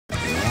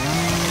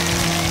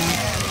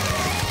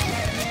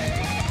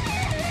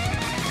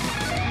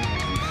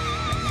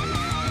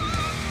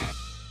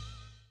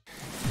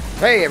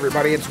Hey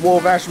everybody, it's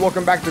Wolvash.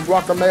 Welcome back to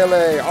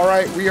Guacamelee.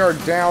 Alright, we are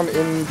down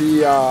in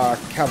the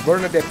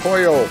Caverna de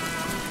Pollo.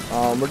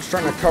 We're just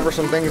trying to cover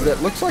some things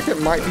that looks like it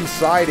might be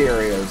side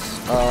areas.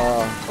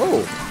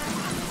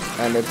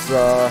 And it's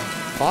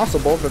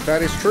possible that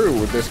that is true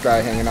with this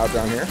guy hanging out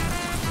down here.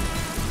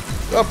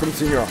 Welcome,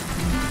 senor.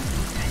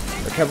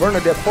 The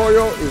Caverna de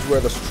Pollo is where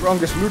the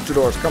strongest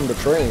luchadors come to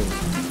train.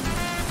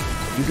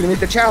 If you can meet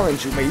the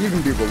challenge, you may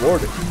even be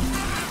rewarded.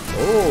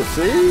 Oh,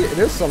 see? It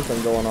is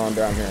something going on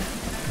down here.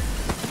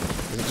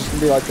 Is it just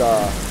gonna be like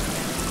a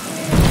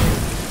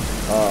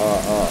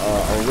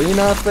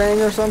arena thing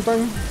or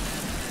something?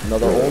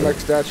 Another Olmec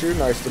statue.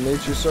 Nice to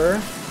meet you,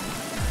 sir.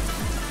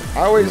 I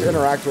always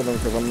interact with them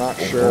because I'm not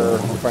sure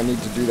if I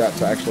need to do that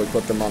to actually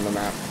put them on the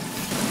map.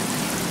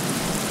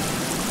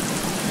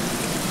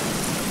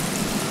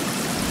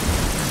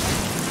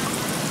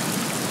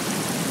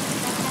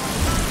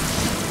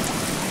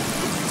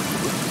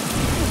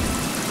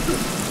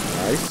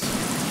 Nice.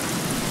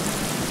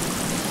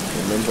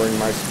 Remembering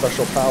my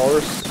special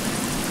powers.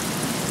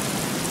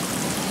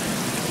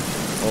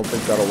 I don't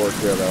think that'll work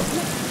here, though.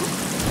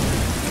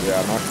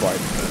 Yeah, not quite.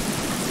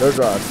 There's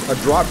a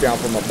drop down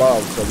from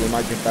above, so we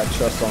might get that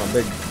chest on a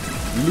big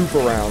loop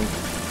around.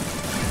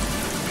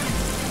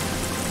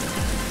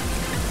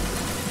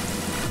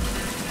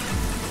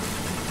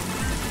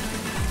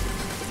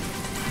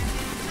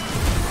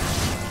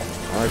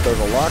 Alright, there's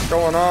a lot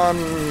going on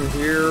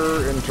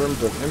here in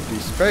terms of empty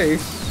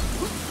space.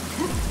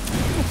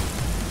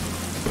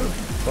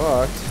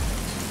 But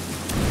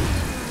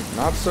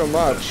not so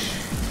much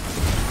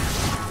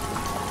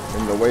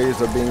in the ways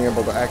of being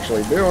able to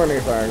actually do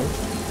anything.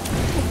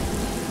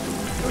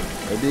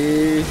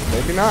 Maybe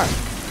not.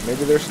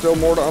 Maybe there's still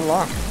more to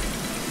unlock.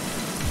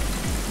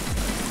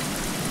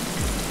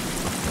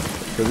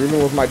 Because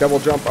even with my double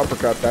jump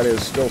uppercut, that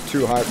is still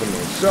too high for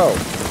me. So,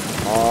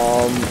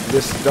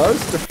 this does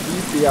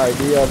defeat the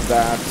idea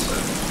that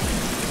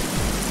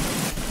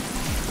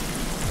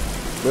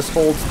this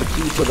holds the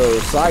key to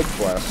those side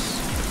quests.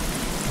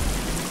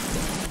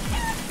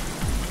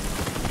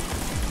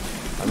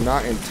 I'm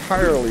not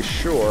entirely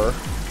sure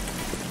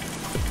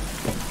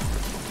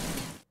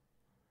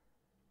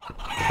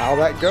how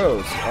that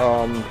goes.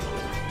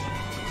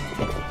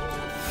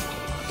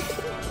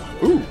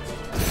 Ooh.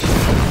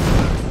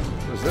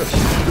 What is this?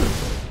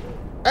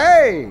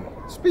 Hey!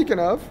 Speaking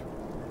of,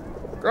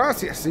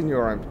 gracias,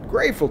 senor. I'm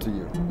grateful to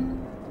you.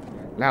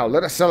 Now,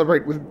 let us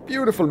celebrate with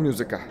beautiful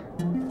musica.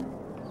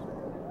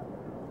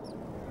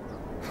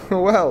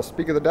 Well,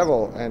 speak of the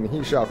devil, and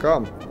he shall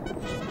come.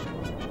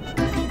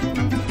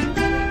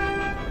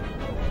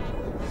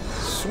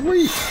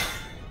 Sweet!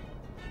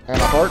 And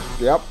a heart.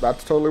 Yep,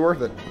 that's totally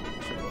worth it.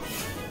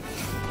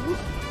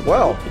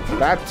 Well,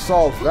 that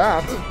solves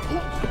that.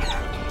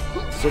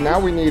 So now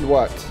we need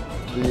what?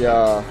 We need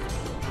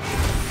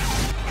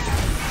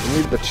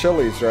the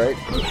chilies, right?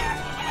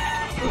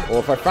 Well,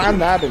 if I find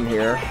that in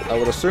here, I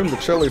would assume the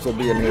chilies will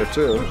be in here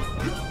too.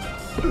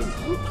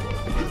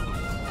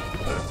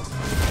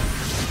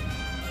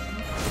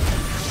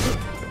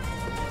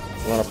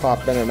 Want to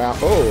pop in and out.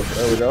 Oh,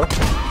 there we go.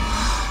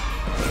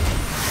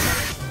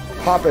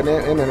 Popping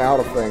in and out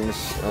of things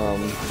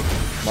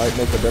might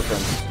make a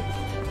difference.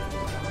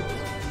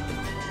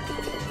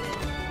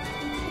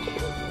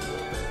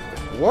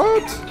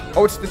 What?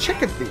 Oh, it's the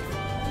chicken thief.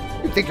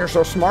 You think you're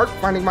so smart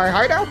finding my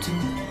hideout?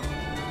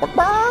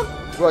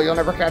 Well, you'll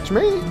never catch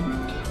me.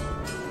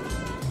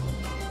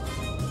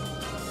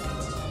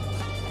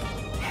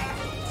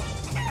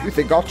 You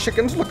think all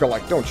chickens look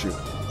alike, don't you?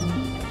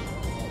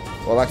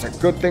 Well, that's a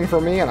good thing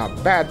for me and a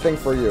bad thing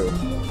for you.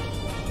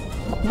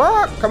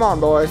 Come on,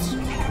 boys.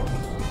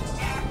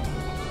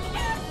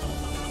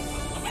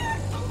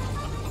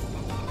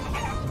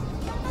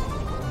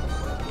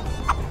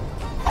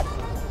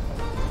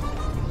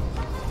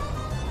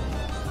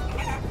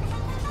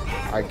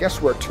 I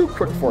guess we're too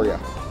quick for you.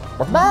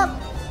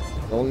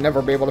 You'll never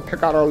be able to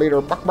pick out our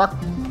leader.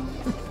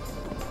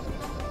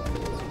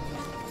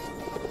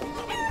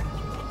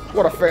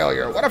 What a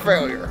failure. What a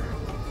failure.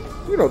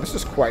 You know, this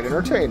is quite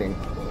entertaining.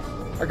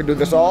 I could do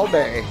this all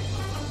day.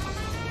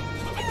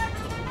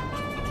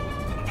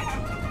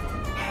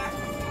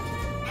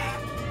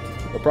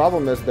 The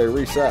problem is they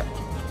reset.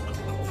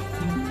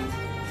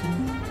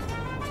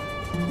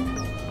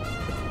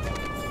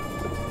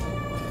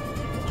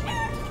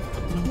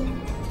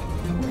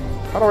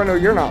 How do I know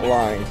you're not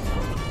lying?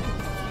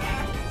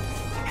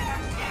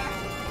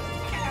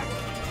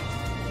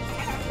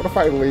 What if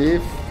I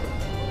leave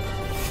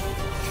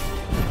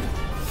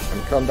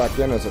and come back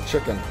in as a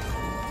chicken?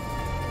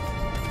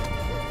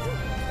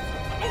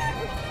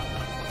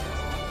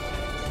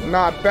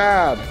 Not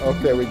bad.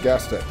 Okay, we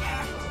guessed it.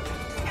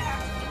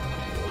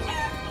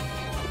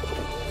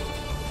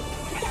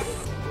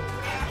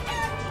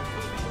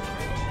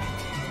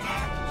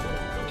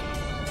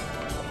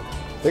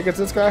 Think it's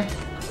this guy?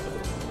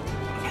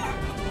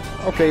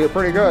 Okay, you're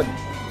pretty good.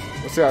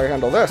 Let's see how you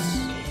handle this.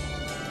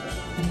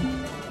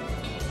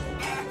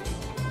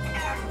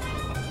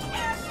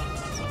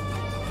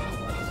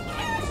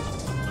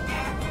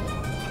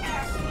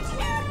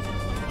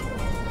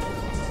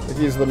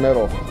 He's the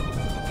middle.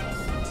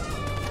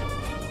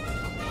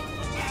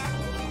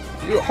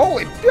 You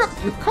holy dip!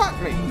 You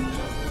caught me!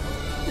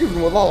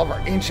 Even with all of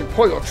our ancient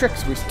Pollo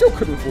tricks, we still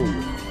couldn't fool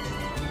you.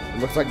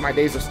 It looks like my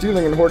days of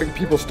stealing and hoarding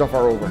people's stuff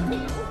are over.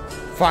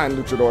 Fine,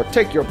 Luchador,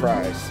 take your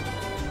prize.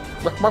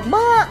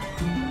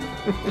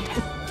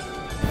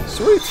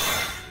 Sweet.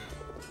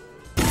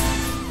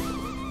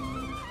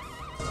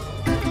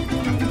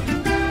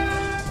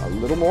 A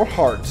little more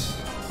heart.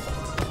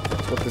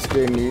 That's what this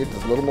game needs,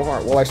 is a little more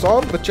heart. Well, I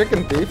solved the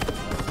chicken thief.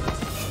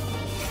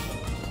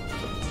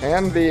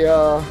 And the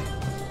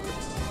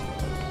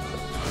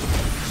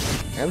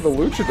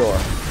Luchador.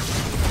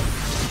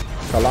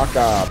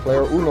 Calaca,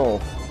 player uno.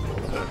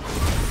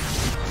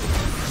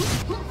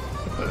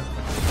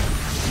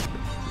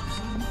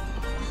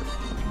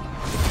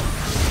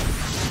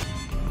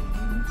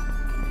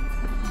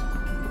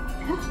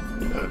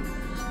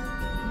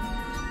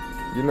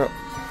 You know...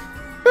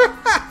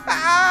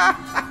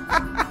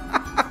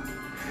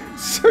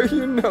 So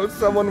you know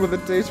someone with a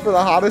taste for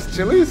the hottest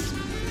chilies?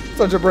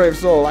 Such a brave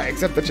soul, I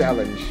accept the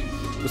challenge.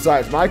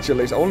 Besides, my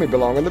chilies only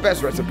belong in the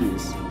best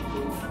recipes.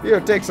 Here,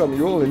 take some,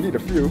 you only need a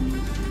few.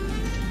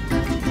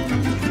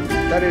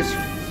 That is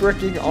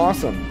freaking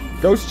awesome.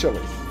 Ghost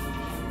chilies.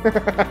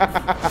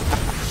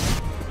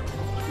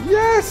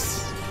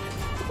 Yes!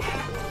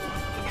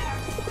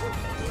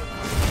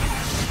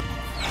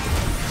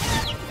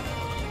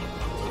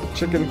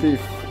 Chicken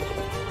thief.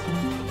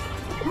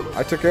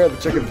 I took care of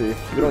the chicken thief.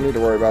 You don't need to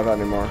worry about that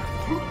anymore.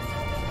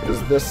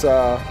 Is this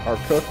our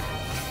cook?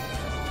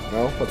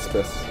 No? What's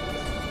this?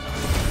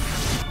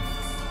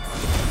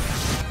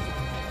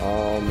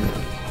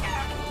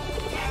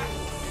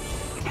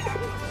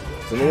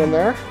 Is anyone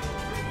there?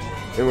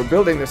 They were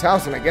building this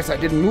house and I guess I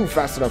didn't move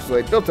fast enough, so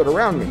they built it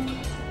around me.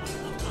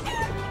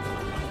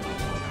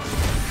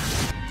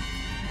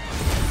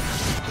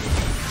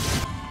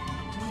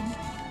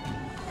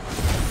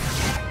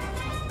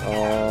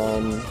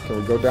 Can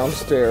we go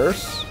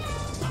downstairs?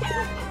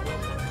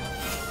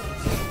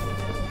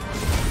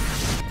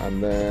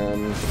 And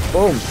then,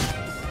 boom!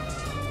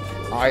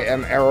 I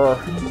am error.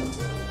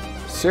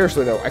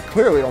 Seriously though, I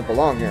clearly don't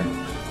belong here.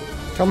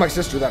 Tell my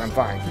sister that I'm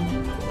fine.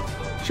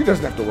 She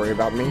doesn't have to worry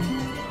about me.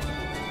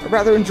 I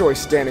rather enjoy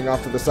standing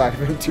off to the side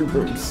of it in 2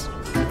 rooms.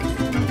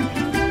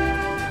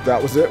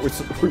 That was it? We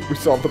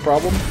solved the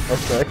problem?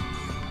 Okay.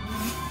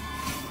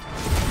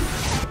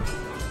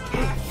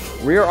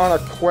 We are on a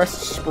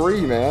quest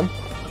spree, man.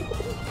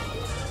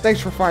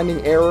 Thanks for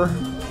finding Error.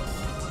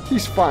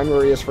 He's fine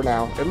where he is for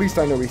now. At least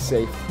I know he's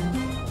safe.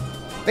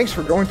 Thanks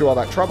for going through all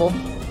that trouble.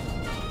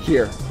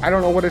 Here, I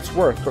don't know what it's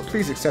worth, but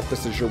please accept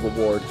this as your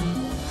reward.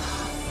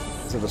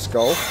 Is it a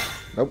skull?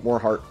 Nope, more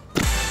heart.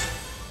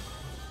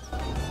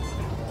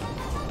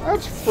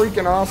 That's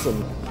freaking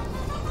awesome.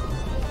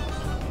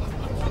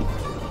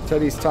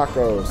 Teddy's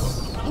Tacos.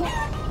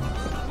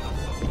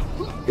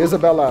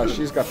 Isabella,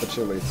 she's got the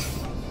chilies.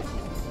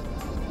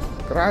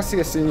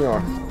 Gracias,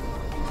 senor.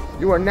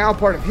 You are now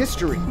part of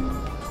history.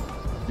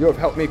 You have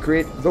helped me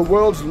create the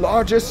world's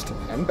largest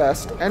and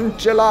best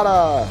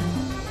enchilada.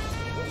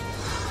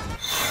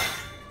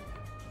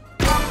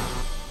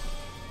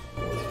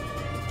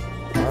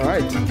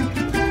 Alright.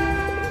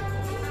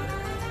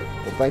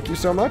 Well, thank you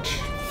so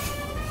much,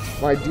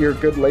 my dear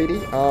good lady.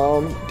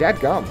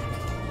 Dadgum.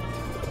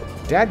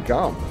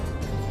 Dadgum.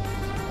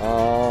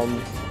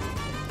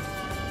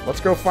 Let's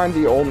go find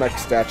the Olmec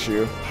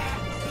statue.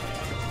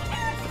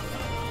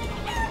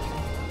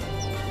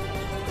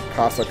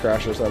 Casa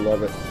crashers, I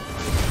love it.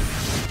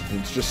 And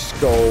it's just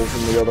skulls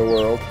in the other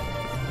world.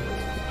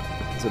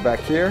 Is it back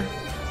here?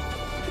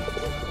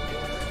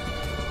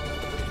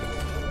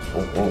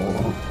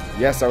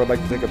 Yes, I would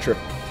like to take a trip.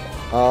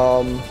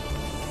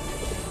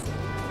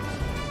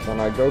 Can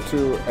I go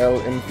to El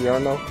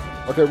Infierno?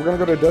 Okay, we're gonna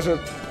go to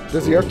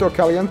Desierto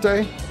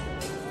Caliente.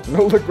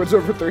 No liquids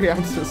over 3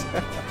 ounces.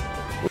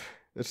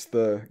 It's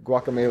the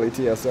Guacamelee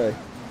TSA.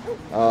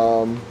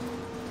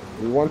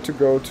 We want to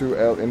go to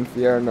El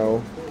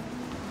Infierno.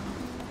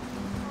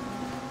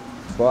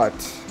 But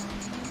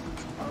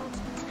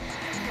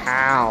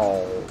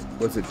how?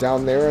 Was it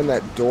down there in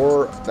that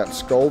door, that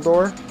skull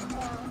door? It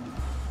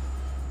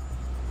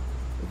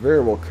very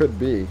well could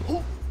be.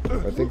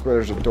 I think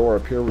there's a door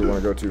up here we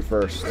want to go to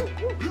first.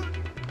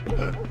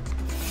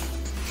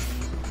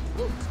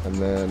 And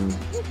then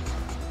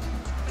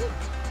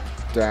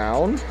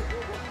down.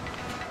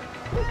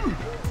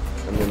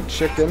 And then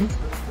chicken.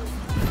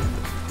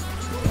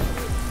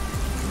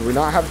 Do we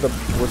not have the...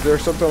 Was there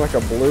something like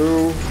a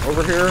blue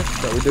over here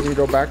that we didn't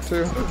go back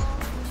to?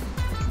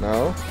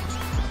 No?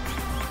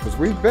 Because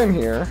we've been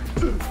here.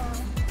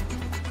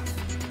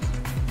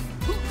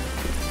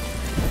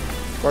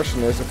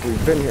 Question is, if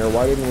we've been here,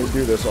 why didn't we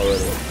do this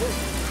already?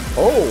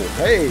 Oh,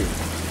 hey!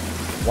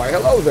 Why,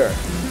 hello there!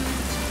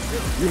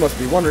 You must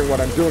be wondering what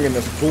I'm doing in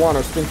this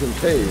guano-stinking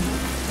cave.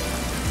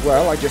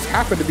 Well, I just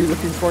happen to be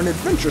looking for an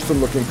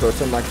adventuresome-looking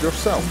person like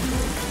yourself.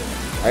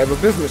 I have a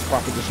business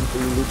proposition for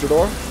you,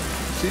 Luchador.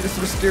 See this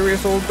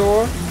mysterious old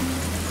door?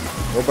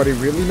 Nobody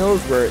really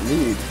knows where it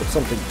leads, but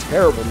something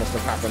terrible must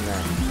have happened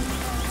there.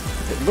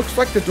 It looks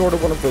like the door to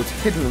one of those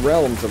hidden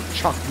realms of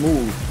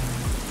Chakmul,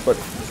 but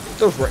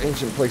those were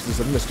ancient places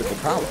of mystical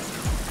power.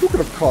 Who could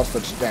have caused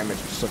such damage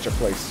to such a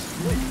place?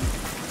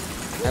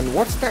 And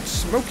what's that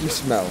smoky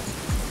smell?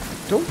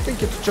 I don't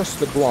think it's just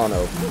the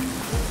guano.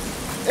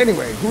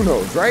 Anyway, who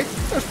knows, right?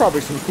 There's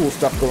probably some cool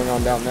stuff going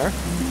on down there.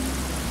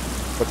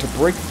 But to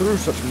break through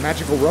such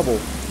magical rubble,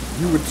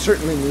 you would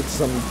certainly need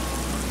some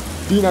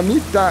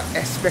Dinamita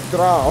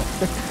Espectral.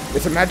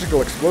 It's a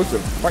magical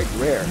explosive, quite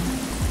rare.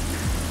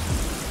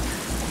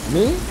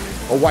 Me?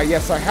 Oh, why,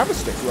 yes, I have a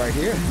stick right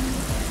here.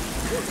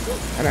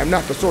 And I'm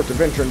not the sort to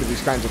venture into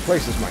these kinds of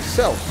places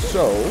myself,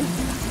 so...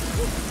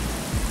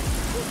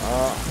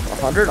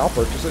 100, I'll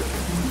purchase it.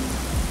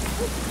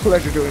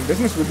 Pleasure doing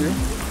business with you.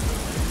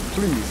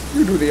 Please,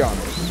 you do the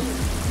honors.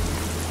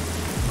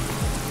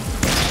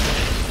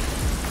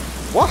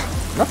 What?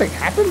 Nothing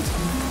happened?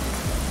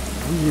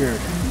 Weird.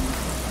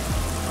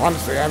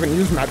 Honestly, I haven't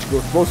used magical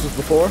explosives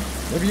before.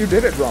 Maybe you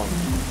did it wrong.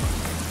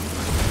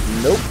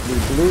 Nope, we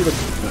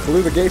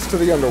blew the gates to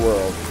the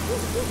underworld.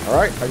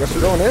 Alright, I guess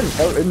we're going in.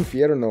 Hell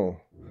Infierno.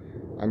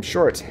 I'm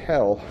sure it's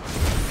hell.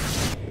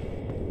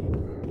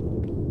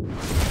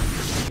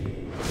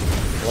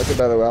 I like it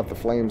by the way, without the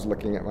flames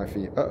licking at my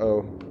feet.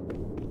 Uh-oh.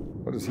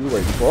 What is he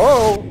waiting for?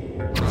 Oh!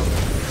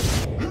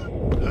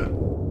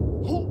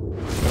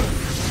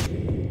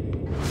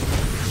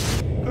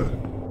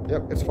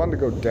 Yep, it's fun to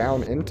go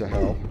down into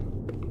hell.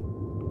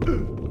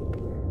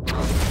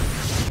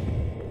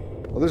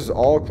 Well, this is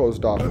all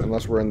closed off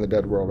unless we're in the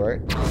dead world,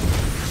 right?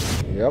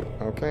 Yep,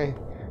 okay.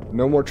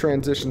 No more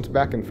transitions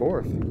back and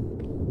forth.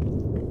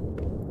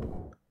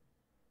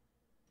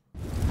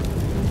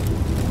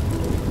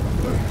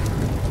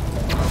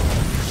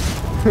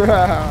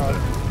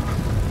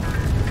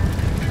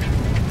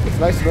 It's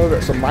nice to know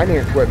that some mining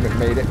equipment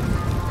made it.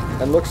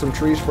 And look, some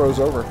trees froze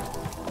over.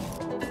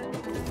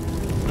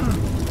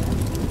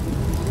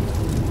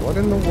 What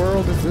in the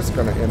world is this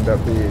going to end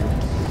up being?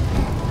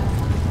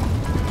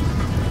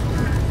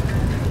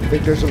 You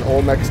think there's an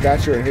Olmec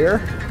statue in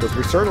here? Because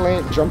we certainly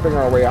ain't jumping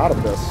our way out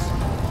of this.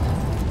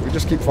 We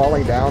just keep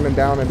falling down and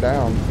down and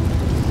down.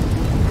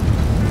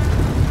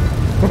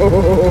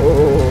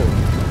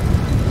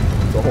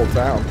 The whole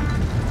town.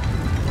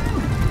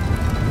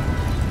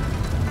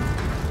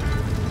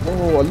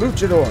 Oh, a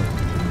luchador.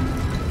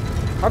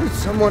 How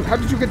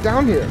did you get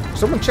down here?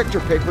 Someone checked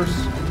your papers?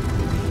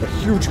 A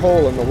huge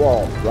hole in the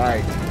wall.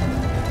 Right.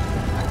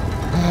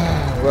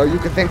 Well, you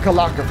can thank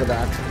Calaca for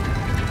that.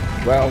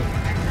 Well,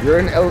 you're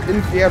in El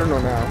Infierno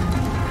now.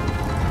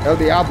 El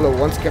Diablo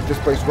once kept this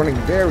place running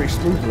very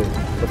smoothly,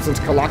 but since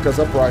Calaca's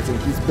uprising,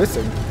 he's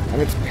missing,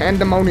 and it's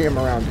pandemonium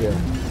around here.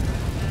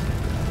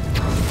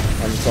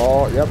 And it's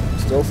all, yep,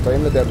 still stay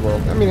in the dead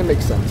world. I mean, it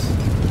makes sense.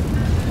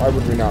 Why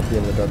would we not be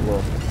in the dead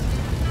world?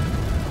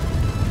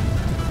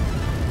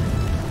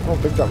 I don't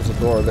think that was a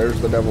door. There's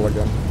the devil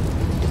again.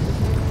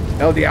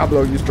 El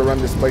Diablo used to run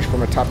this place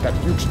from atop that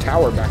huge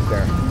tower back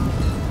there.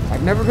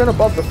 I've never been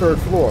above the 3rd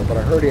floor, but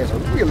I heard he has a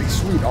really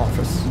sweet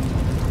office.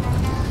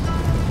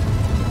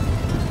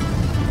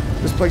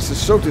 This place is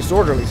so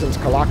disorderly since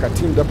Calaca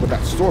teamed up with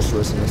that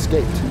sorceress and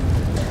escaped.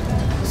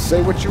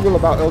 Say what you will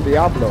about El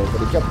Diablo, but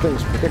he kept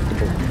things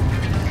predictable.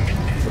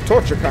 The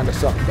torture kind of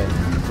sucked, though.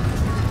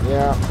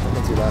 Yeah, I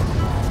can see that.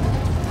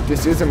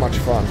 This isn't much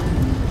fun.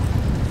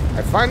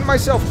 I find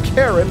myself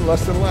Karen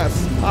less and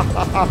less. Ha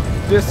ha ha.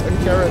 This and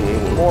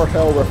Karen, more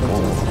hell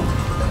references.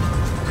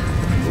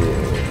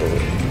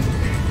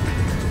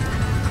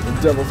 The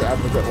Devil's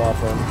Advocate law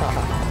firm.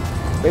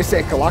 They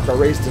say Calaca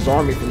raised his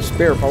army from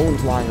spare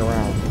bones lying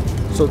around.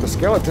 So the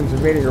skeletons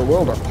invading your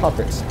world are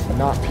puppets,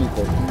 not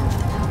people.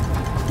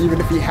 Even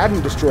if he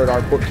hadn't destroyed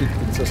our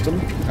bookkeeping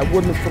system, I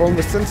wouldn't have thrown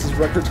the census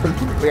records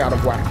completely out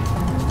of whack.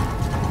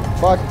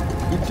 But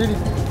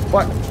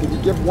did he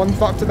give one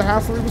thought to the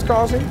hassle he was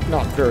causing?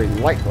 Not very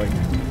likely.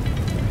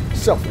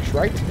 Selfish,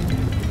 right?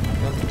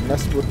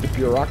 Messed with the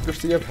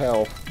bureaucracy of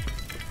hell.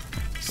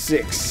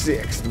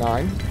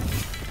 669.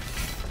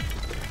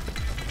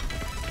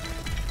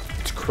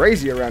 It's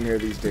crazy around here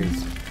these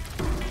days.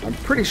 I'm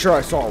pretty sure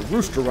I saw a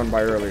rooster run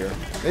by earlier.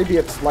 Maybe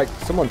it's like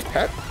someone's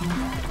pet?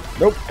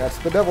 Nope, that's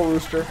the devil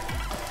rooster.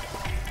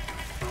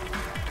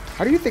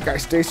 How do you think I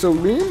stay so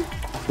lean?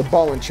 The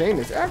ball and chain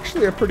is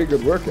actually a pretty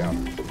good workout.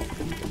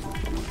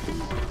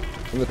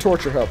 And the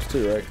torture helps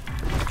too, right?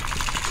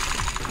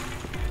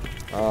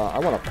 I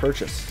want to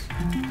purchase.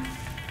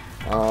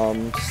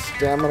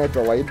 Stamina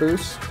delay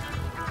boost?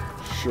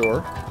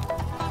 Sure.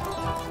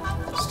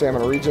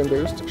 Stamina regen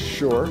boost?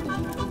 Sure.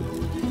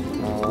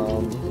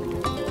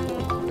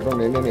 I don't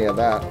need any of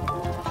that.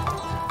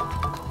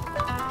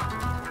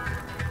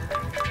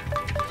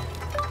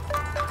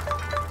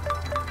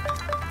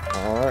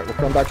 Alright, we'll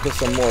come back to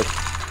some more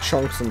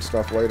chunks and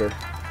stuff later.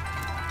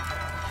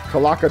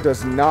 Calaca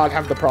does not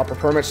have the proper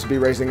permits to be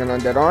raising an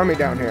undead army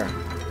down here.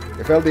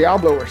 If El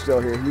Diablo were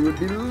still here, he would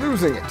be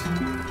losing it.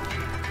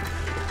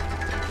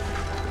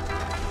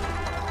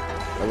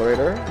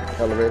 Elevator,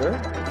 elevator,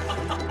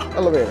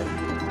 elevator.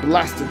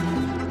 Blasted.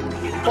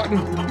 button.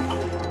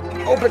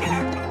 Open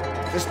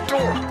this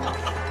door.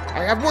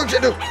 I have work to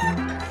do.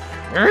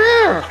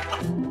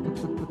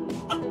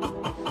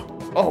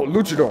 Oh,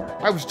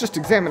 Luchador. I was just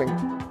examining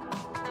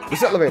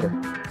this elevator.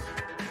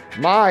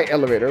 My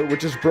elevator,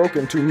 which is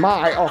broken to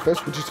my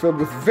office, which is filled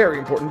with very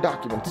important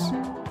documents.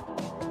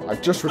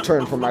 I've just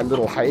returned from my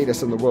little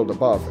hiatus in the world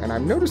above, and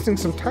I'm noticing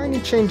some tiny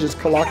changes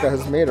Calaca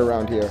has made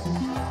around here.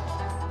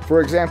 For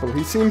example,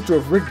 he seems to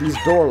have rigged these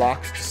door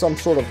locks to some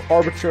sort of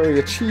arbitrary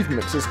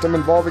achievement system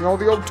involving all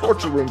the old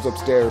torture rooms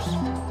upstairs.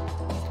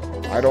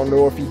 I don't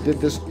know if he did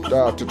this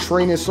to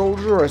train his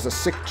soldier or as a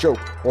sick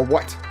joke, or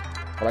what,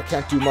 but I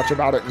can't do much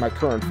about it in my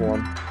current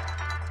form.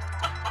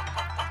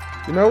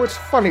 You know, it's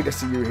funny to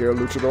see you here,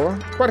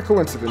 Luchador. Quite a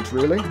coincidence,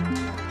 really.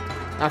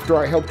 After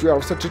I helped you out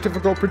of such a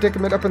difficult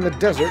predicament up in the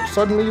desert,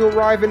 suddenly you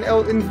arrive in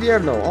El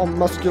Infierno, all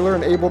muscular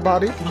and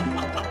able-bodied.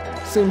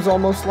 Seems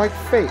almost like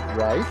fate,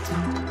 right?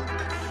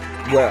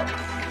 Well,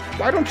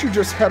 why don't you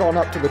just head on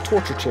up to the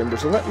torture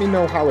chambers and let me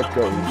know how it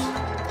goes?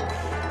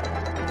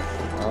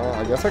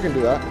 I guess I can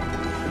do that.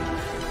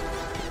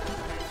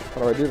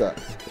 How do I do that?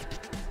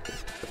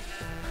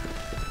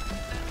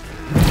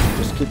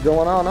 Just keep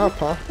going on up,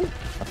 huh?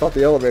 I thought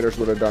the elevators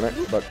would have done it,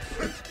 but...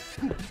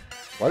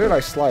 Why did I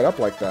slide up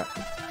like that?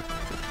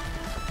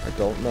 I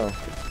don't know.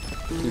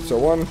 Piso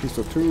 1,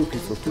 Piso 2,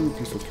 Piso 2,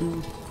 Piso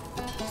 2.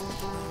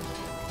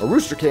 A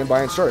rooster came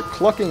by and started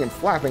clucking and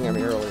flapping at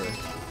me earlier.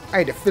 I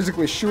had to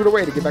physically shoo it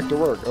away to get back to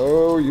work.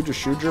 Oh, you just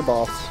shooed your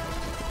boss.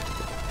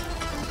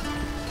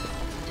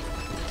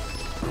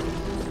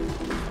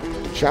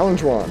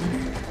 Challenge 1.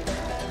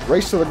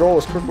 Race to the goal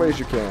as quickly as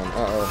you can.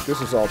 Uh-oh,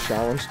 this is all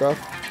challenge stuff.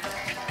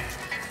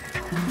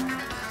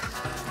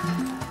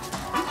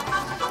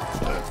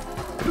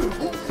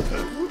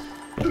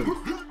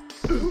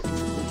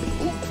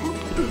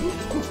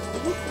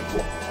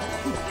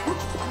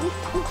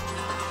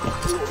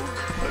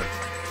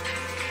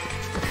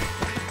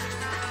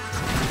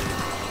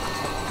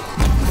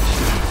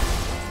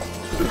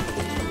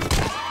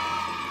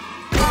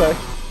 Okay,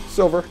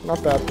 silver,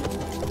 not bad.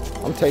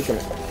 I'm taking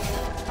it.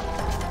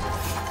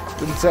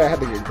 Didn't say I had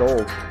to get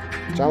gold.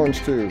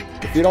 Challenge 2.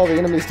 Defeat all the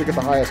enemies to get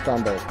the highest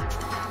combo.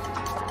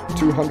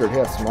 200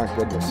 hits, my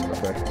goodness.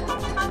 Okay.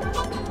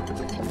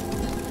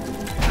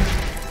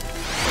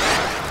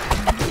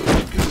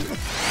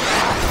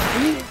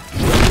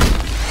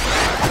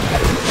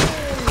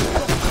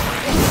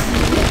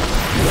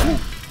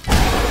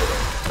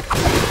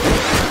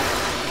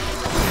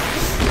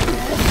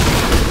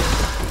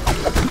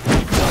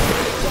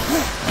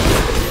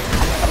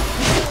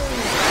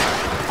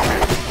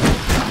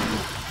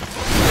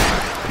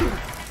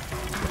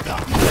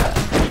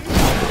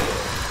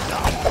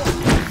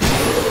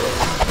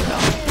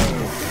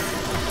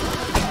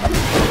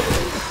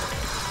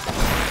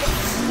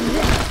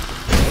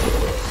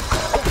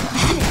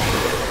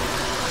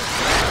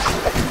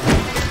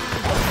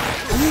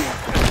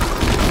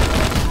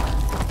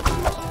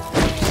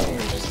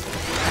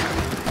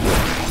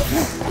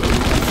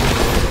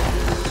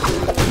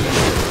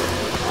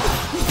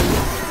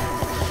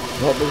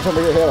 Oh, there's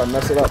something ahead. I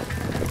messed it up.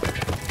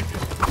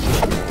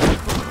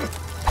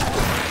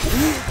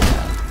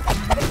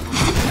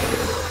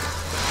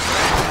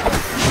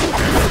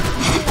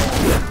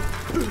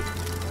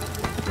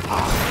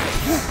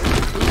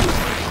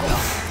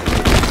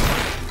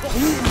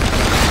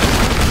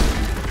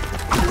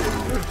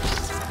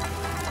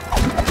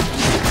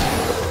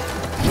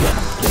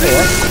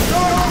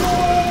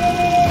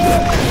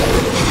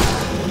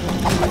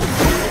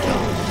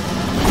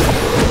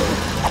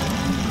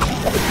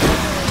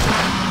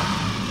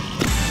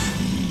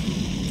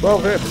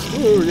 Hits.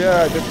 Ooh,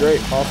 yeah, I did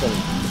great. Awesome.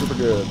 Super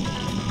good.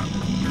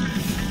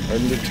 I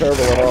didn't do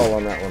terrible at all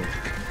on that one.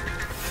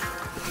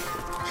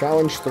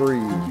 Challenge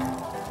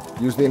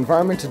 3. Use the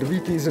environment to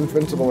defeat these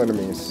invincible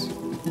enemies.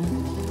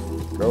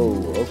 Go.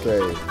 Okay.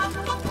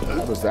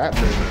 What does that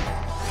mean?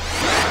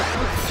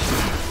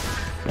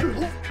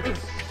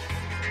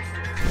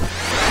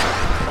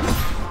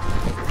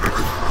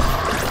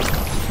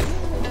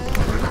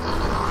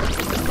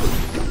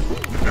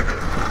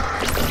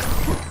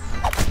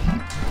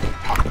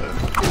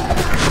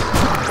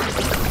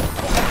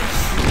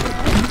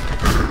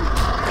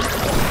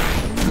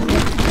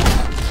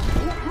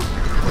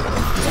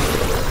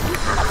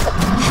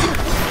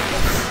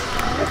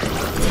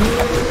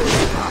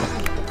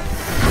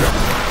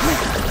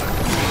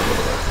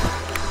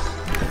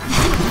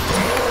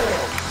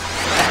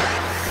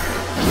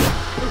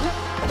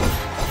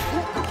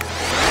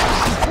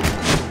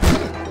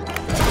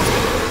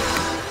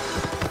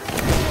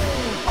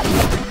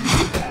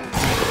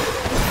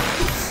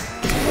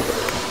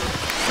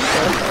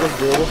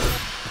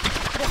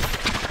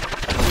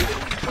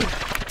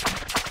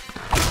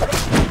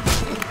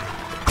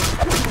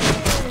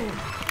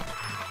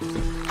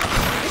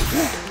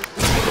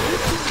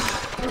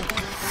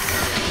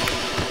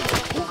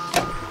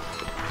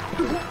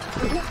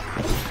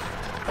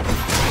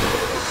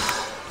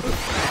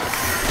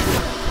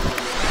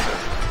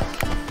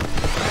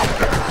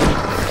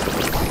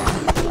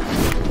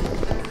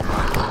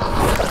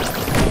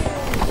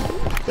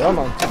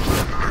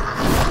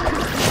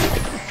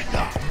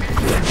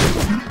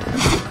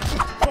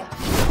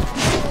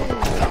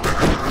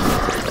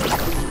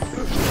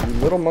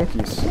 little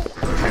monkeys.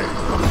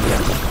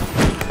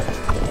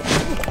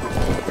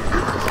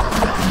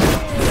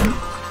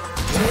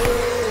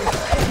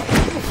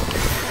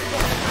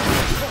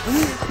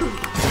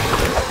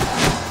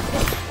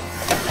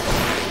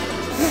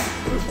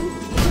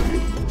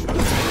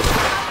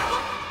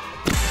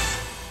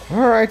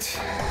 Alright.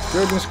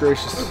 Goodness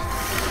gracious.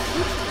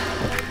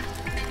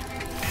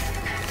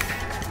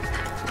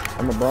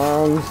 I'm a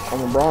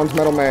bronze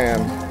metal man.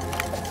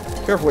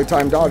 Carefully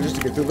timed dodges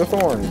to get through the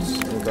thorns.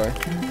 Okay.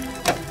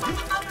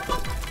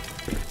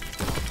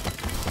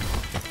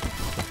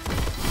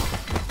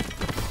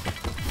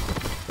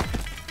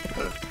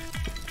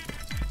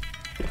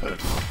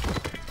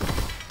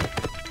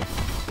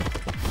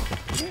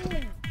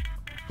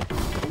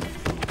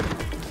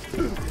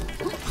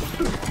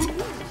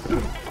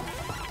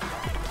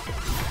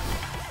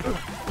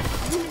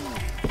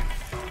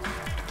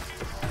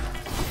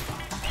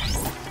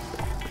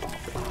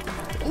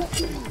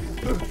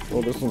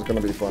 Oh, this one's gonna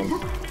be fun.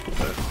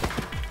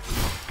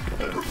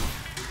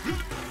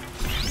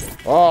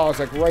 Oh, it's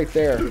like right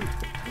there.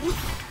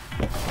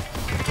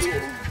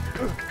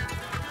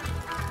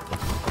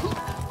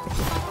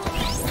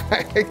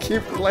 I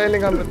keep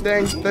landing on the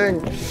dang thing.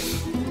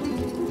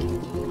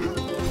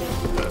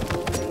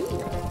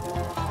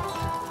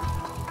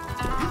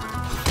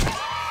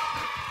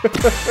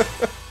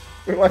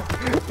 We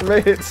like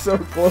made it so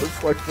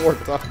close like 4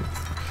 times.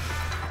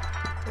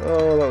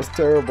 Oh, that was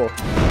terrible.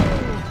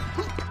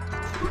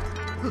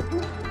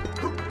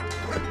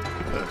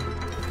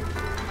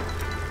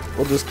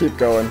 We'll just keep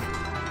going.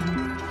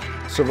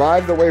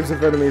 Survive the waves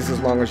of enemies as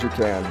long as you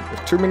can.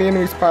 If too many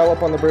enemies pile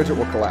up on the bridge, it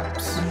will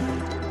collapse.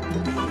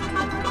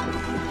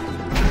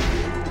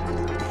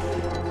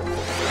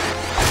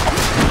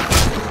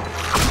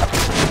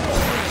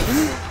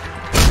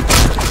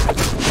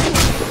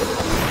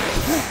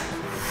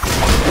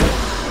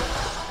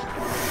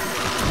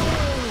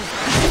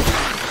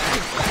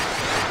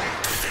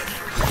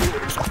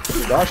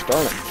 Gosh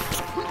darn it.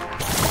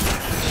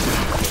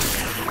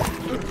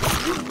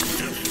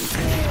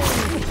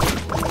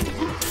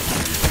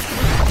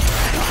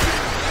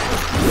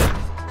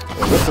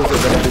 Well, this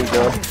isn't gonna be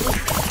good.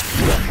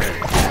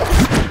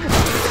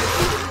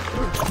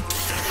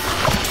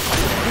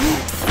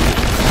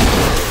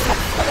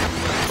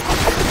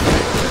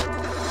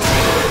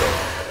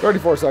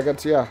 "34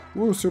 seconds, yeah.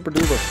 Woo, super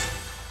duper.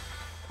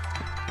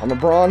 I'm a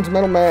bronze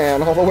metal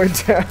man all the way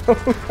down."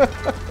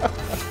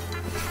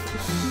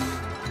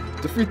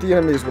 Defeat the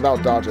enemies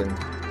without dodging.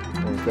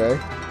 Okay.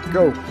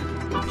 Go.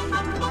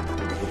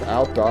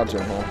 Without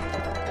dodging, huh?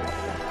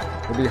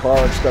 It'll be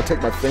hard. Just gotta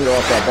take my finger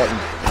off that button.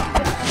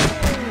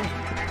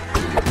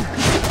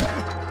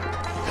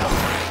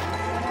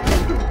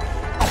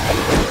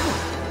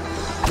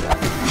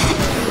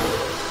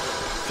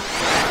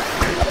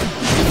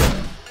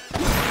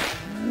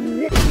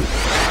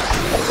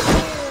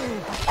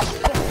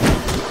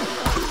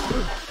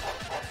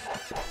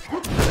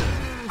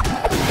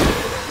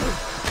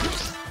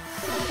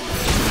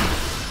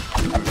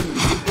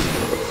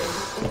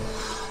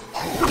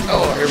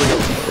 Oh, here we go.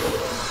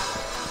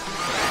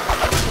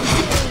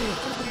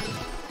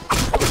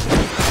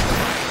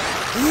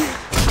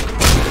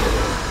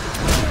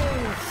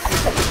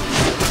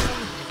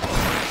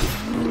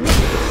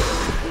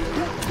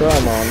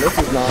 Come on, this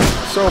is not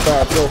so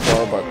bad so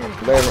far, but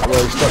they haven't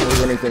really stuck to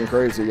do anything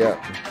crazy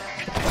yet.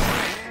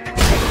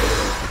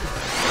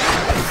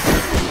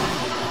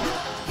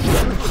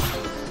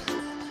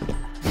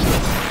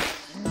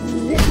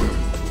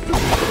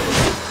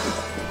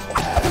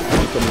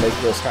 To make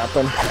this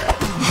happen.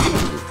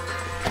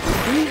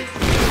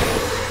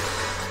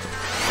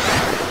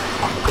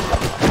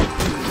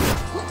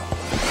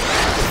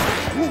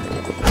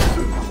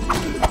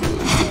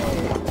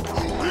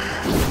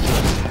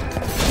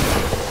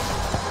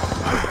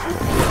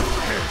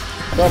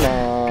 Come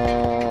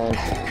on.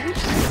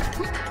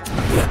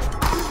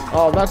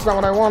 Oh, that's not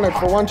what I wanted.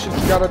 For once, you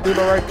gotta do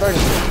the right thing.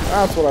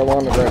 That's what I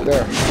wanted right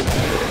there.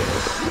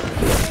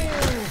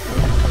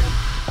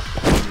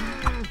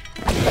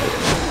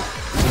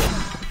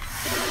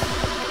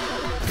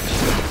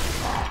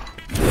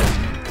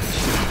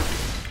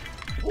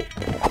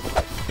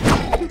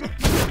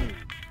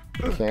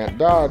 Can't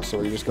dodge,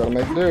 so you just gotta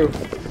make do.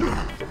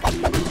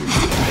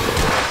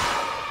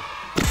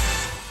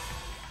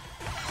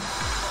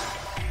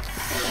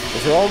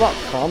 Is it all about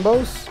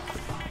combos?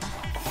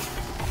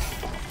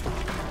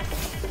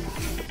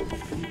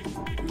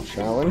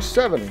 Challenge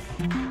 7.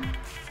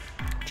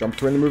 Jump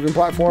between the moving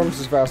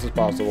platforms as fast as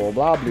possible.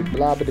 Blah blah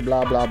blah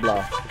blah blah blah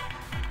blah.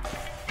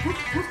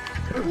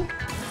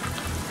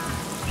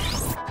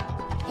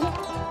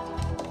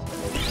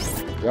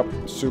 Yep,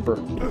 super.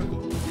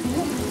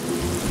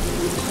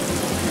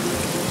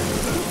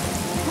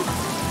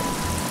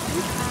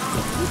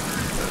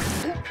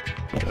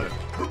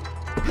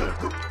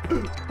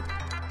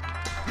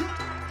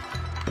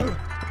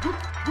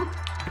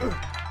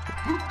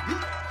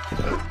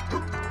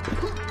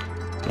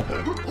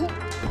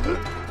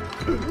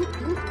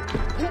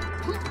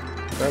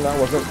 And that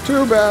wasn't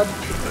too bad.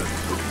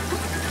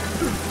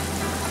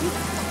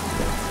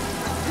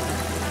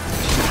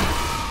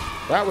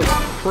 That was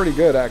pretty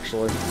good,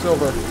 actually.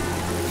 Silver.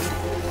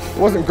 It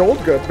wasn't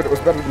gold good, but it was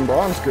better than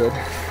bronze good.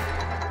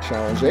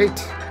 Challenge 8.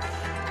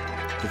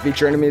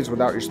 Defeat your enemies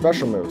without your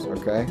special moves.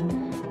 Okay.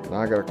 Now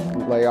I gotta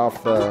lay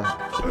off the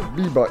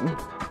B button.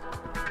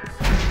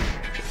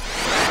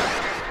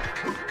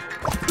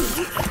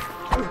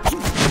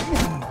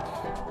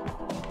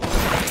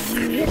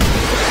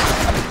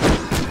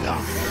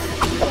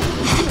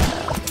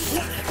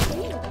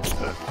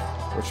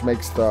 Which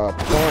makes the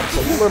plants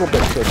a little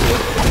bit trickier.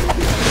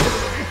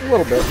 A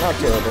little bit, not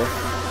terrible.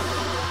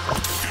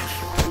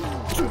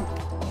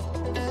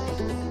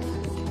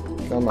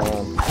 Come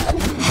on.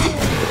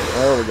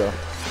 There we go.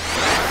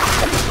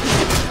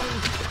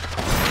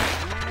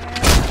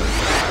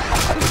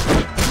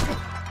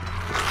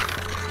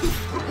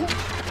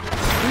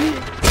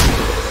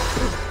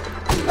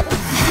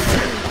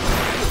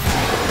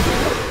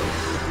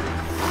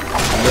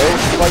 No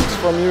spikes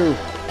from you.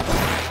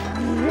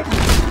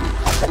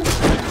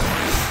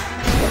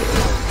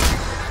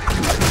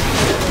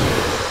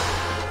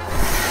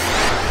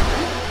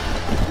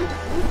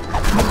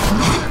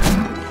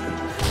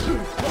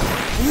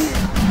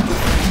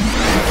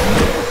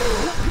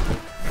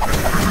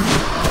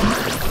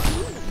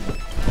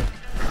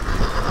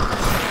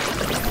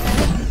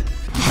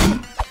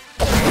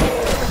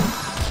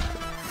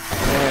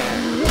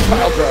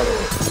 Pile driver.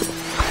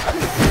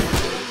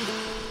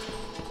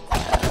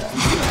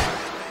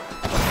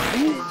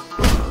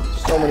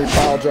 So many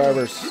pile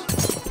drivers.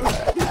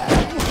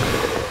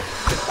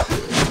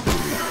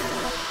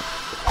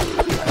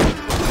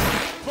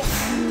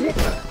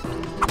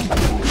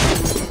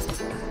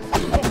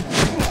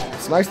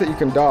 It's nice that you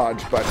can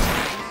dodge, but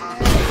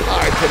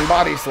I can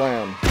body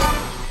slam.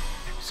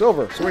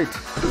 Silver, sweet.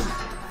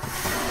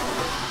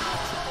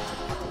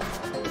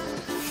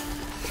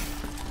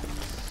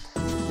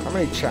 How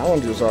many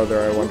challenges are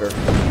there, I wonder?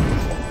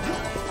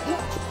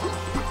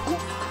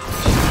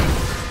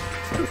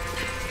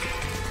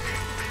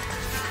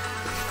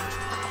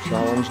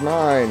 Challenge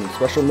 9.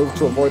 Special move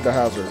to avoid the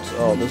hazards.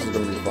 Oh, this is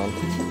going to be fun.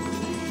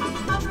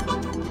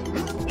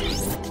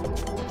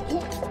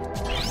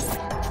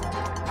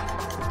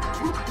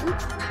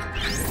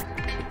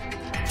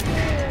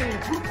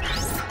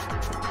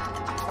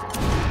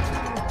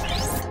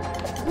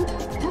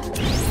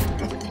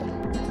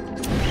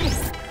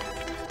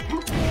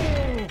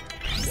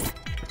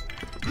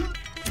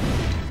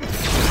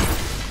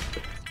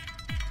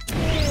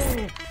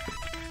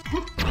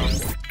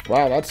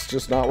 Wow, that's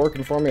just not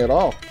working for me at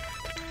all.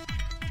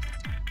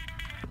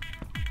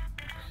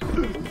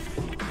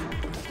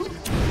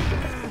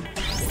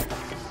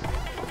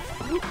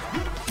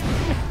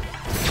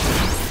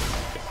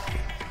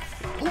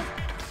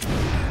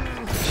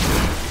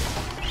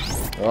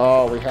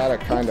 Oh, we had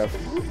it kind of.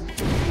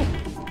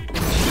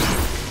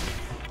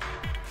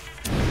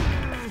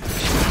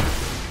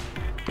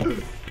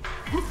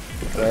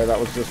 Okay, that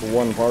was just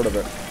one part of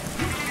it.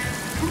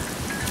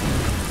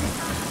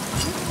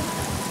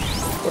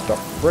 What the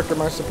frick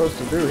am I supposed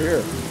to do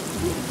here?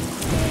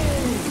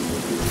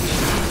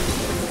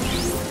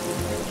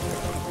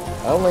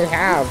 I only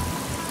have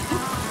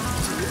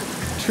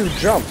 2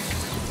 jumps.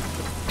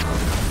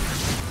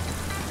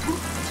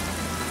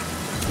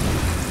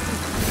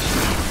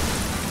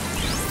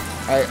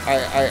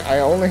 I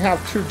only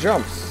have 2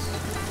 jumps.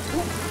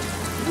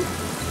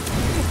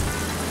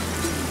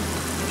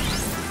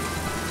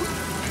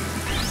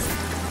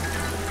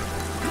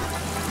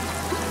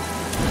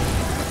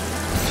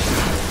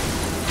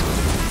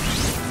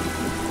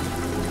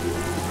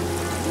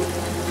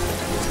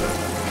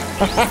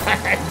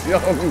 I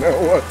don't know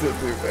what to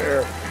do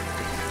there.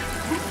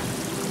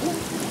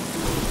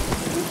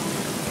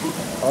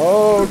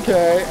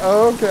 Okay,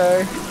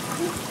 okay.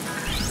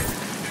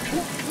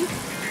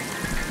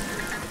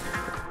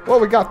 Well,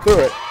 we got through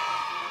it.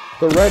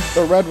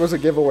 The red was a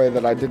giveaway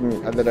that I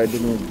didn't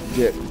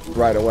get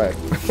right away.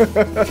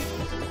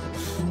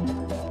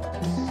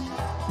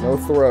 No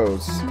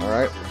throws. All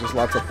right, just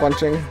lots of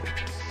punching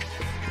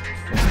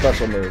and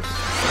special moves.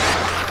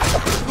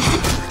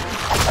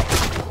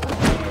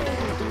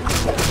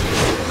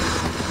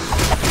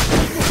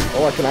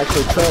 Oh, I can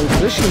actually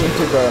transition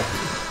into the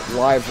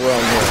live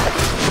realm here.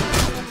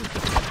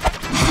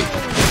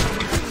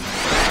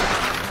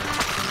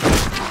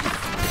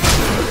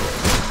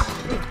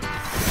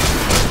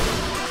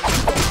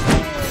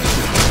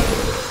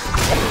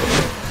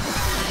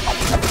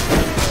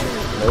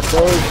 No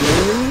throws,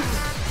 means?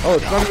 Oh,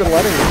 it's not even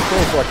letting me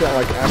throw, so I can't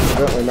like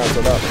accidentally mess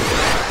it up.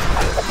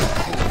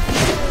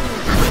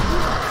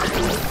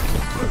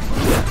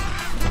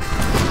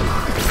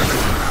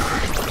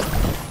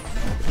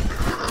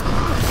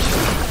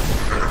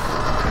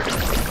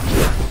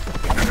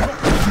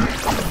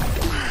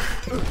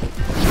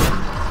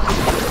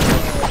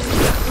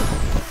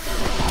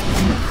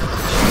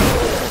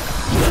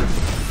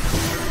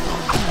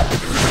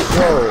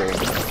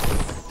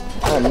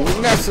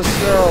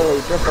 Unnecessarily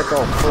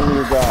difficult from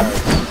you guys.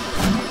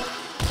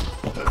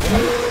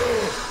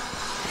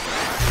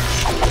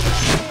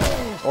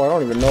 Oh, I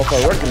don't even know if I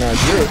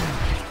recognize you.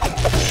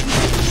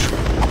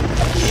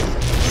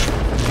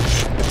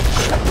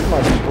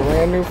 my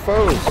brand new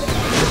foes.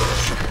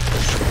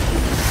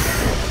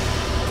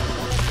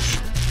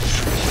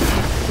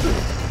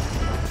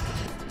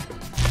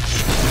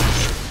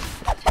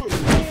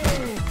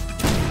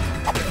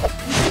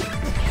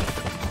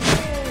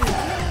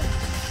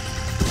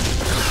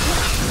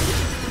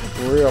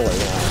 Really long.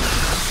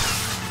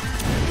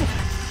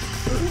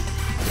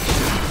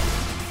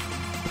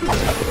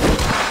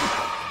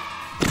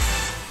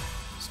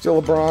 Still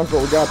a bronze,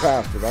 but we got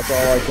past it. That's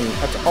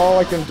all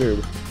I can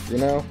do, you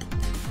know?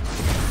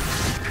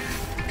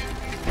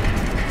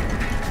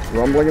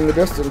 Rumbling in the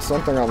distance,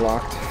 something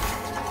unlocked.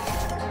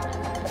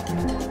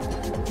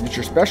 Use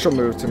your special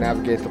move to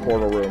navigate the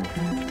portal room.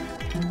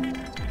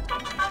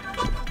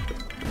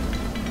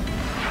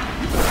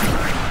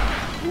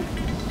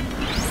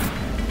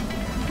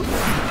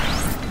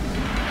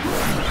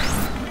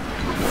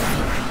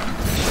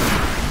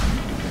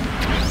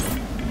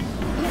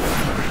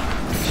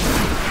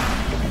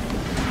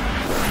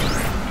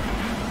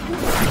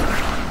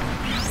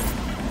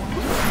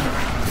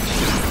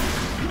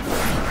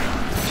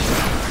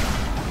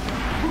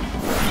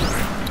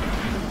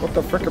 What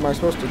the frick am I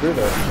supposed to do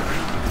there?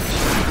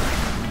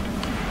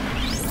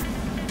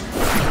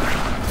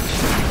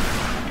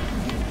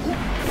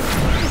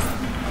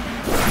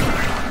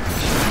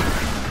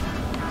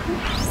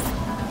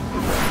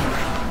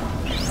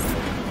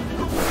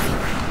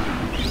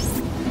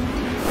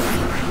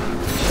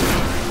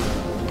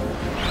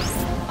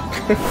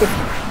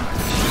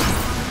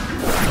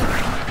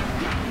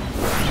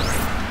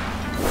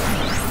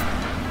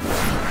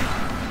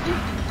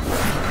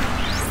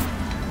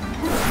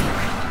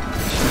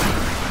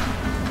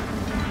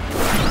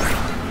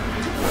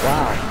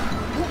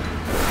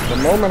 The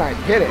moment I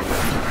hit it.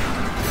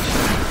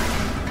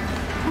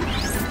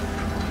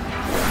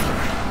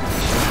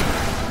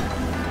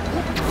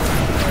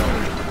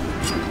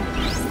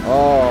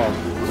 Oh.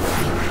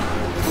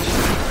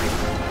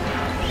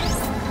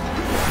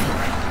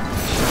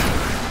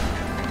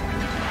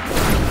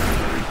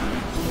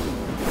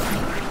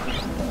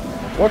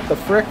 What the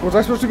frick? Was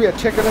I supposed to be a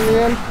chicken in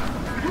the end?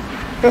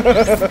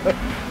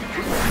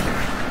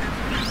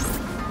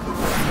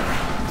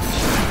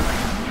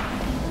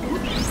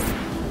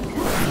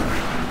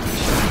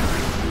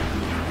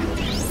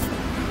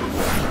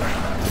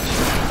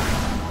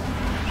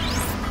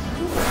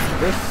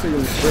 This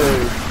seems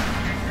very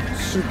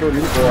super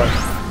Meat Boy.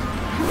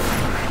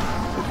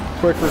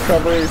 Quick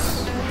recoveries.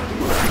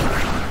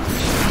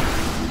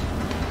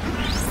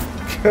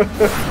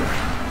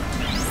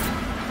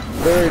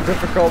 Very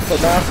difficult to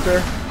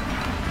master.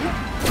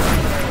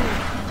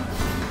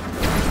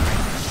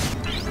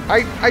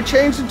 I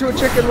changed into a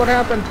chicken, what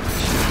happened?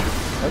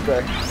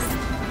 Okay.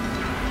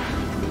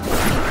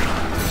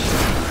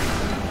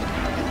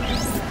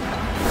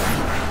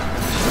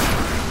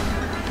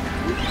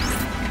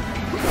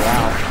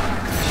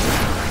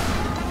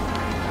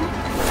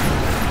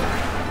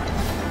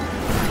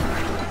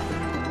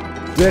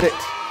 Did it.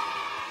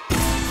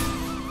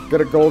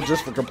 Get a gold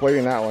just for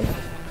completing that one.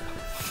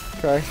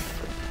 Okay.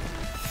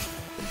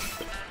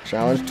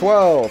 Challenge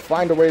 12.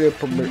 Find a way to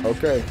permit.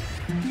 Okay.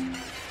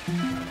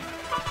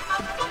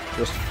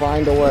 Just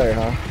find a way,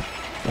 huh?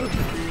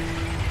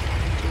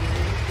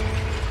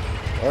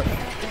 What?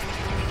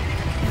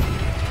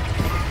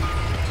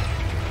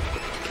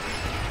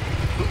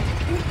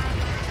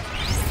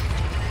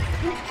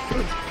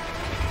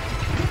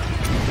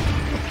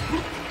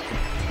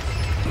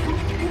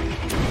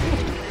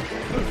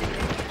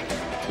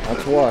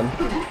 That's one.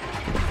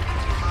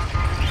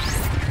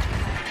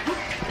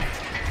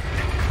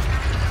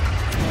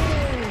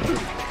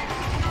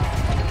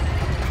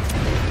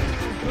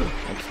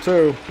 That's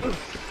two.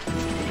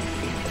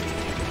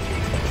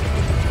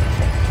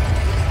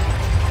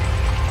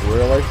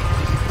 Really?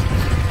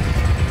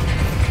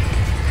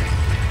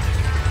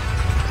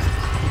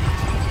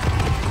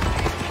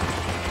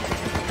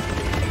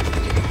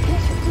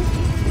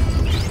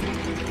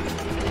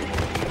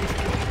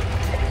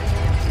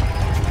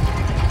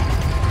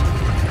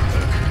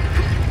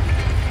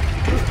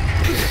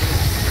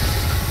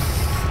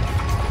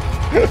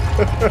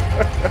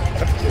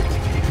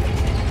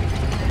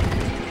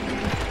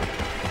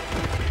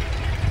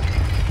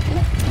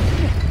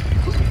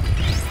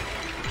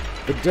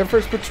 The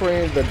difference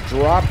between the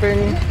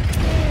dropping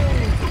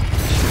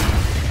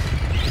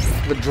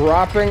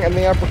and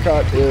the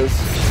uppercut is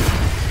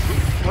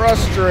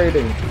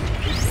frustrating.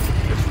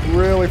 It's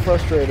really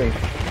frustrating.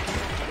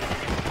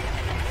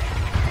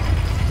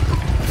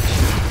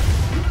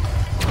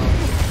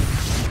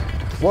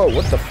 Whoa,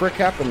 what the frick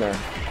happened there?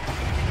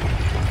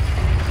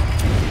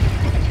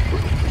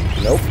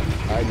 Nope.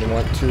 I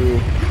want to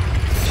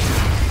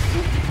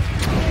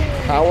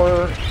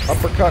power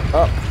uppercut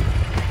up.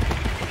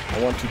 I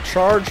want to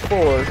charge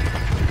forward,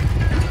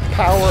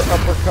 power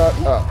uppercut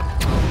up.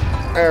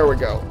 There we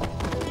go.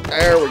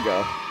 There we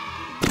go.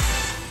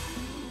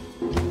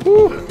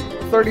 Whew.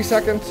 30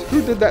 seconds.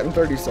 Who did that in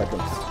 30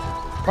 seconds?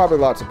 Probably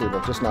lots of people,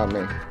 just not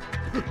me.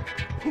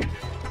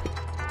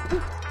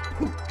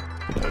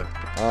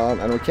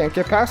 And we can't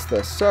get past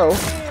this, so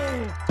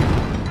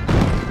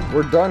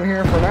we're done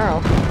here for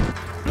now.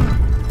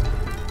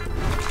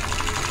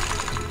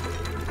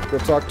 Go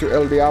talk to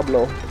El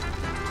Diablo.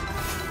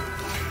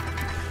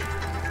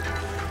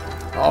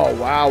 Oh,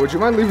 wow. Would you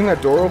mind leaving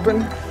that door open?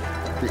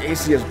 The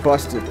AC is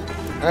busted.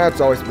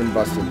 That's always been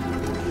busted.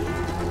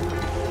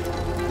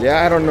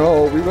 Yeah, I don't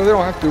know. We really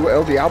don't have to do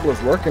El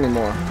Diablo's work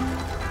anymore.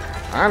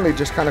 I only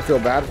just kind of feel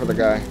bad for the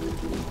guy.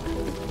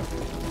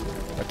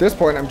 At this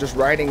point, I'm just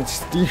riding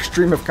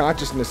stream of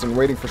consciousness and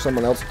waiting for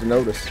someone else to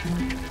notice.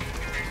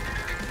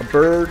 A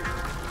bird,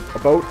 a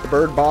boat, a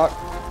bird bot,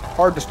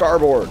 hard to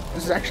starboard.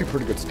 This is actually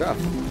pretty good stuff.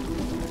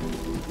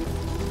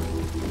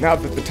 Now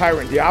that the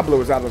Tyrant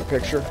Diablo is out of the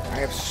picture, I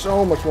have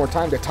so much more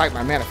time to type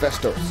my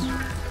manifestos.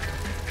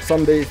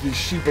 Some days these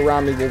sheep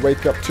around me will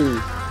wake up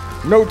to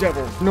no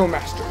devils, no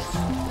masters.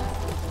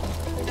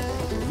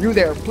 You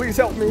there, please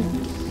help me.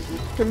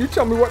 Can you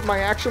tell me what my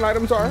action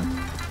items are?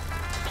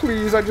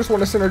 Please, I just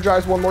want to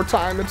synergize one more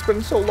time. It's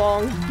been so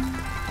long.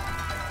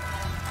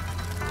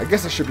 I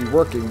guess I should be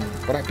working,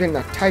 but I've been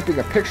typing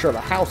a picture of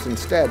a house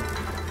instead.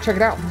 Check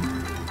it out.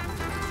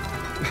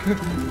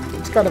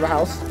 It's kind of a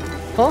house.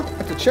 Huh?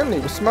 That's a chimney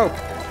with smoke.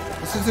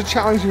 This is a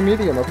challenging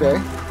medium, okay?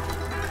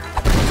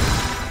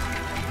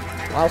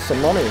 Wow,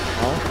 some money,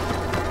 huh?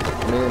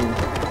 I mean,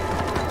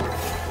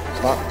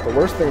 it's not the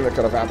worst thing that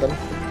could have happened.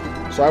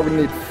 So I would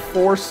need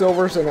 4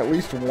 silvers and at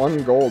least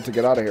 1 gold to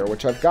get out of here,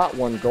 which I've got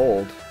 1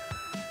 gold.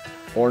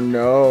 Or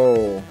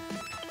no.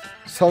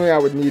 Tell me I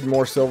would need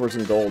more silvers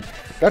and gold.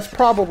 That's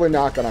probably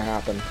not going to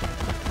happen.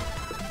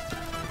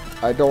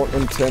 I don't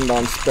intend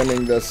on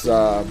spending this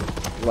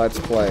Let's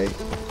Play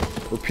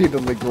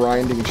repeatedly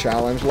grinding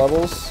challenge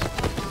levels.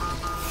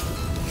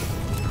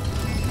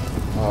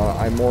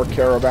 I more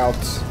care about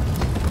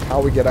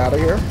how we get out of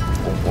here.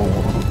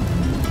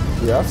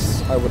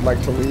 Yes, I would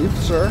like to leave,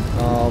 sir.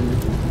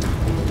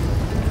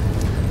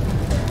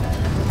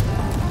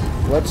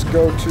 Let's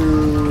go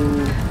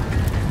to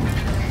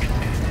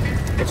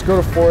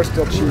Forest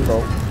del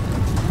Chivo.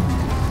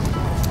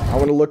 I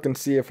want to look and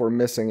see if we're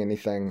missing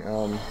anything.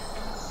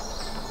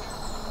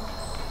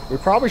 We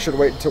probably should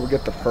wait until we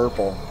get the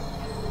purple.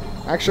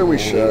 Actually, we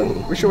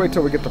should. We should wait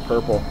till we get the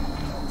purple.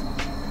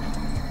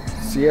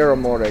 Sierra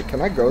More. Can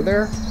I go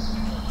there?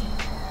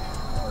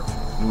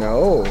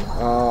 No.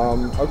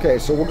 Okay,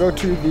 so we'll go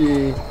to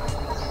the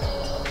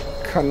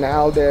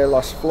Canal de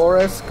las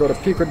Flores, go to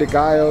Pico de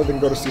Gallo, then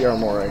go to Sierra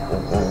More.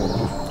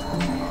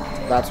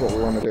 That's what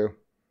we want to do.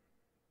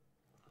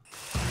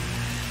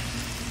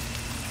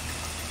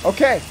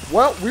 Okay,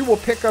 well, we will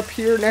pick up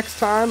here next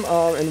time,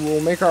 and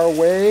we'll make our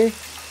way.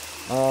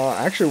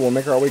 Actually, we'll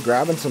make our way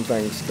grabbing some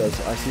things, because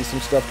I see some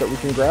stuff that we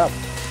can grab.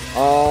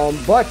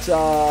 But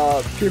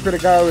Pico de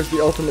Gallo is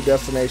the ultimate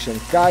destination.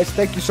 Guys,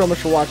 thank you so much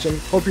for watching.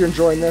 Hope you're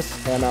enjoying this,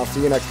 and I'll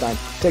see you next time.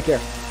 Take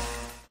care.